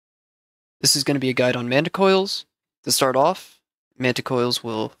This is going to be a guide on manticoils. To start off, manticoils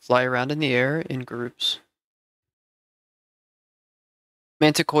will fly around in the air in groups.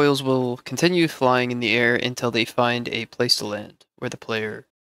 Manticoils will continue flying in the air until they find a place to land where the player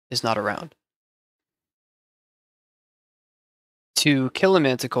is not around. To kill a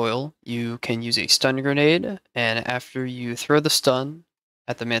manticoil, you can use a stun grenade, and after you throw the stun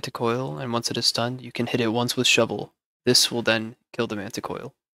at the manticoil, and once it is stunned, you can hit it once with shovel. This will then kill the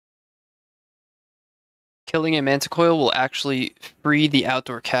manticoil. Killing a manticoil will actually free the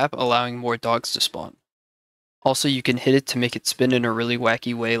outdoor cap, allowing more dogs to spawn. Also, you can hit it to make it spin in a really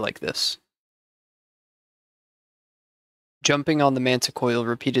wacky way like this. Jumping on the manticoil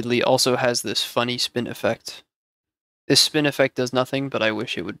repeatedly also has this funny spin effect. This spin effect does nothing, but I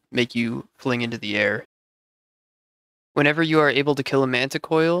wish it would make you fling into the air. Whenever you are able to kill a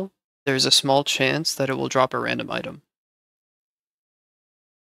manticoil, there's a small chance that it will drop a random item.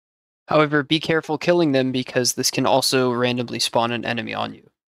 However, be careful killing them because this can also randomly spawn an enemy on you.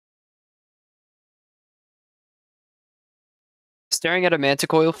 Staring at a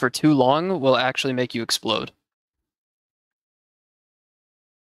manticoil for too long will actually make you explode.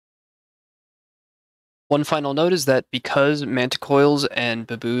 One final note is that because manticoils and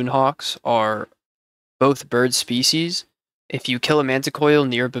baboon hawks are both bird species, if you kill a manticoil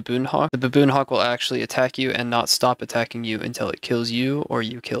near a baboon hawk, the baboon hawk will actually attack you and not stop attacking you until it kills you or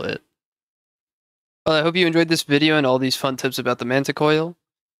you kill it. Well, I hope you enjoyed this video and all these fun tips about the manticoil,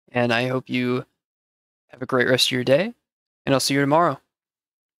 and I hope you have a great rest of your day, and I'll see you tomorrow.